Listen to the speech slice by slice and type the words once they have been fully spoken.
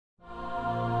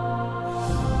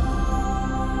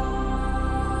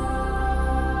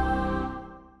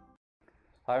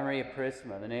Ave Maria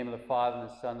Purissima, in the name of the Father, and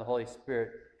the Son, and the Holy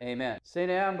Spirit. Amen. St.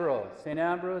 Ambrose. St.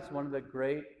 Ambrose, one of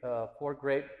the four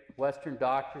great Western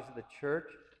doctors of the Church.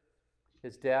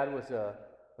 His dad was a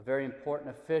very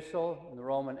important official in the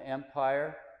Roman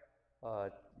Empire.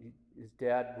 His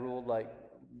dad ruled like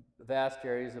vast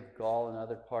areas of Gaul and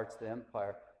other parts of the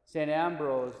empire. St.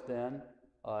 Ambrose then,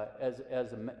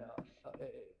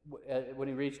 when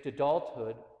he reached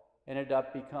adulthood, ended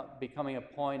up becoming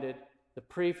appointed the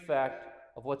prefect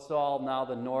of what's all now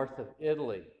the north of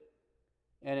Italy.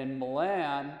 And in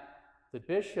Milan, the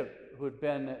bishop who had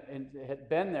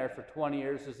been there for 20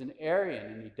 years was an Arian,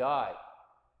 and he died.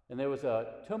 And there was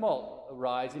a tumult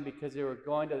arising because they were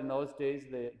going to, in those days,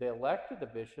 they elected the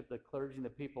bishop, the clergy and the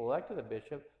people elected the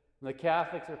bishop, and the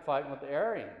Catholics are fighting with the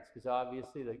Arians, because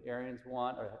obviously the Arians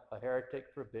want a heretic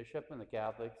for a bishop, and the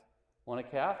Catholics want a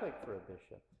Catholic for a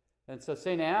bishop. And so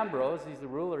St. Ambrose, he's the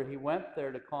ruler, he went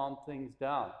there to calm things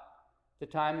down. At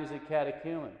the time he was a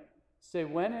catechumen. So he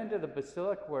went into the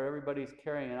basilica where everybody's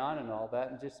carrying on and all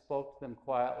that, and just spoke to them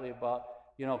quietly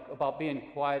about being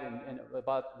quiet and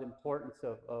about the importance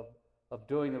of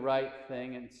doing the right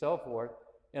thing and so forth.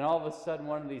 And all of a sudden,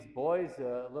 one of these boys,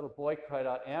 a little boy, cried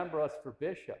out, "Ambrose for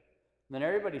bishop." And then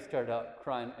everybody started out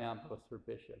crying, "Ambrose for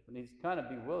bishop." And he's kind of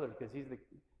bewildered because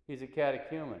he's a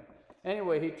catechumen.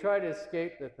 Anyway, he tried to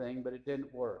escape the thing, but it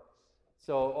didn't work.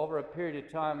 So over a period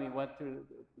of time, he went through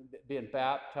being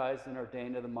baptized and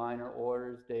ordained to the minor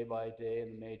orders day by day,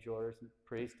 and the major orders, and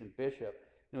priest and bishop.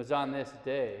 And it was on this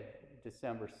day,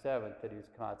 December 7th, that he was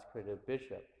consecrated a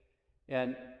bishop.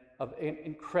 And an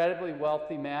incredibly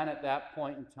wealthy man at that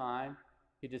point in time.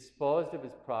 He disposed of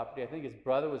his property. I think his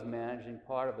brother was managing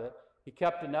part of it. He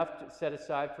kept enough to set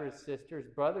aside for his sister. His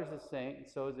brother's a saint, and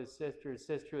so is his sister. His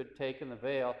sister had taken the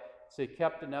veil, so he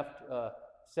kept enough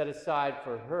set aside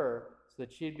for her so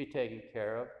that she'd be taken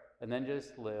care of, and then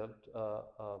just lived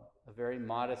a very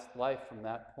modest life from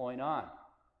that point on.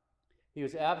 He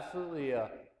was absolutely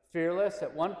fearless.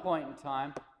 At one point in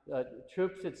time,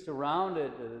 troops had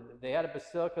surrounded, they had a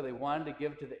basilica they wanted to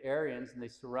give to the Arians, and they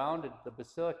surrounded the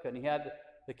basilica, and he had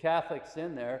the Catholics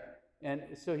in there,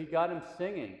 and so he got them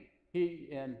singing. He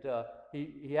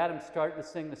had them start to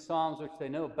sing the Psalms, which they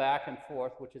know back and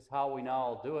forth, which is how we now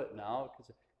all do it now,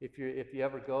 because if you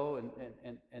ever go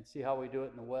and see how we do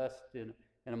it in the West in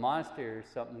a monastery or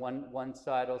something, one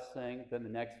side will sing, then the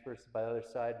next person by the other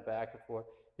side, back and forth.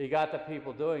 He got the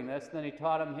people doing this, and then he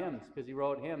taught them hymns, because he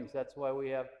wrote hymns. That's why we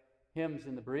have hymns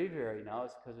in the breviary now,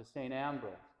 is because of St.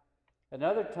 Ambrose.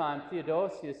 Another time,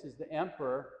 Theodosius is the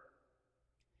emperor,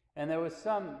 and there was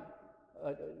some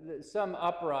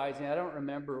uprising. I don't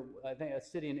remember, I think a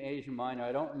city in Asia Minor.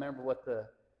 I don't remember what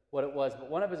it was, but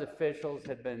one of his officials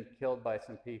had been killed by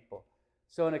some people.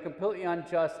 So in a completely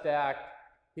unjust act,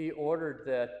 he ordered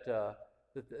that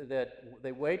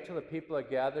they wait till the people are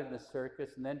gathered in the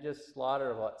circus and then just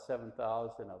slaughter about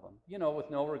 7,000 of them, with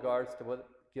no regards to what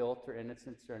guilt or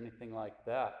innocence or anything like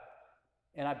that.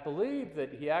 And I believe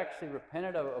that he actually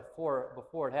repented of it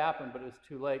before it happened, but it was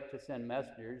too late to send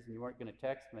messengers, and you weren't going to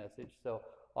text message, so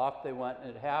off they went, and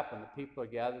it happened. The people are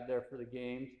gathered there for the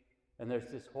games, and there's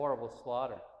this horrible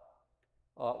slaughter.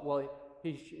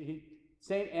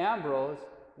 St. Ambrose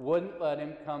wouldn't let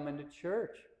him come into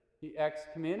church. He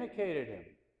excommunicated him.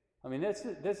 I mean, this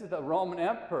is the Roman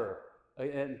emperor,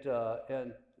 and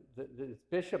the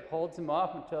bishop holds him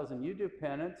off and tells him, "You do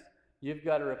penance, you've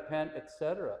got to repent,"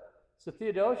 etc. So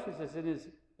Theodosius is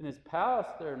in his palace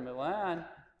there in Milan.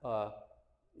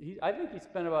 I think he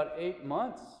spent about 8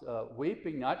 months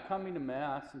weeping, not coming to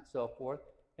Mass, and so forth.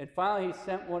 And finally, he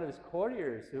sent one of his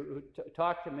courtiers who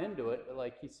talked him into it.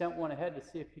 Like, he sent one ahead to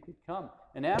see if he could come.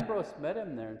 And Ambrose met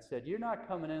him there and said, "You're not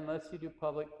coming in unless you do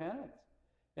public penance."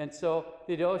 And so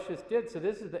Theodosius did. So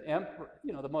this is the emperor,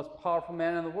 the most powerful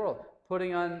man in the world,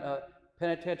 putting on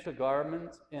penitential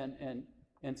garments and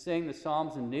saying the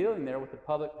Psalms and kneeling there with the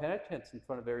public penitents in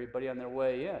front of everybody on their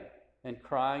way in, and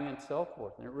crying and so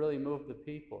forth. And it really moved the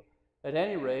people. At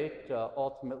any rate,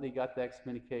 ultimately got the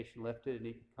excommunication lifted, and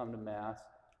he could come to Mass,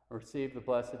 receive the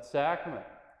Blessed Sacrament.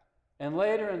 And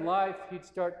later in life, he'd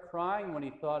start crying when he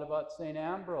thought about St.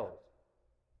 Ambrose,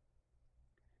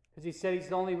 because he said he's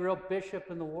the only real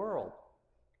bishop in the world,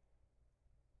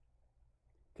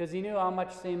 because he knew how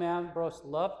much St. Ambrose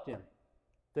loved him,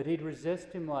 that he'd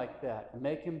resist him like that and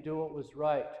make him do what was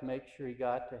right to make sure he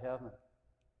got to heaven.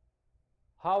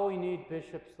 How we need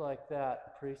bishops like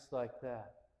that, priests like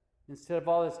that. Instead of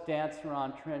all this dancing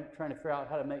around trying to figure out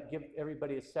how to give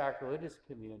everybody a sacrilegious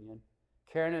communion,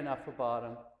 caring enough about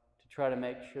them to try to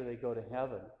make sure they go to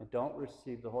heaven and don't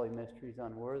receive the holy mysteries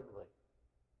unworthily.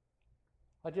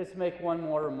 I'll just make one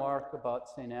more remark about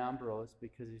St. Ambrose,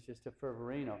 because he's just a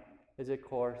fervorino, is of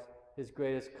course his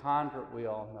greatest convert, we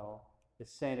all know,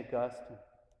 is St. Augustine.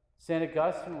 St.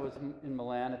 Augustine was in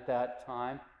Milan at that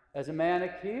time as a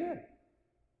Manichaean,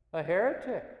 a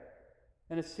heretic,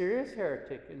 and a serious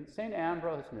heretic. And St.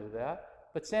 Ambrose knew that.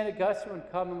 But St. Augustine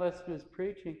would come and listen to his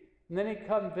preaching, and then he'd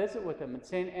come visit with him. And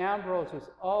St. Ambrose was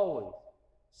always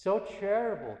so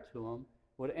charitable to him,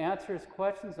 would answer his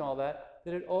questions and all that,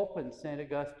 that it opened St.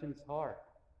 Augustine's heart.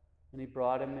 And he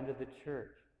brought him into the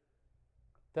church.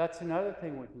 That's another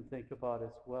thing we can think about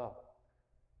as well,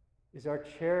 is our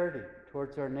charity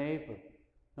towards our neighbor.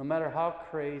 No matter how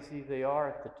crazy they are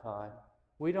at the time,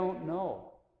 we don't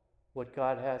know what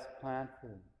God has planned for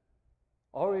them.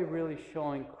 Are we really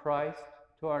showing Christ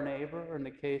to our neighbor, or in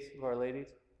the case of Our Lady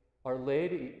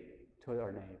to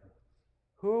our neighbor?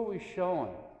 Who are we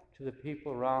showing to the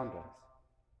people around us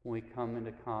when we come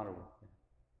into encounter with them?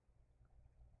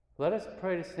 Let us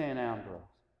pray to St. Ambrose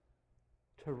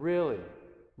to really,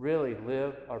 really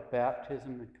live our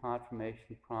baptism and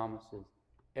confirmation promises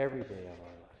every day of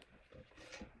our life.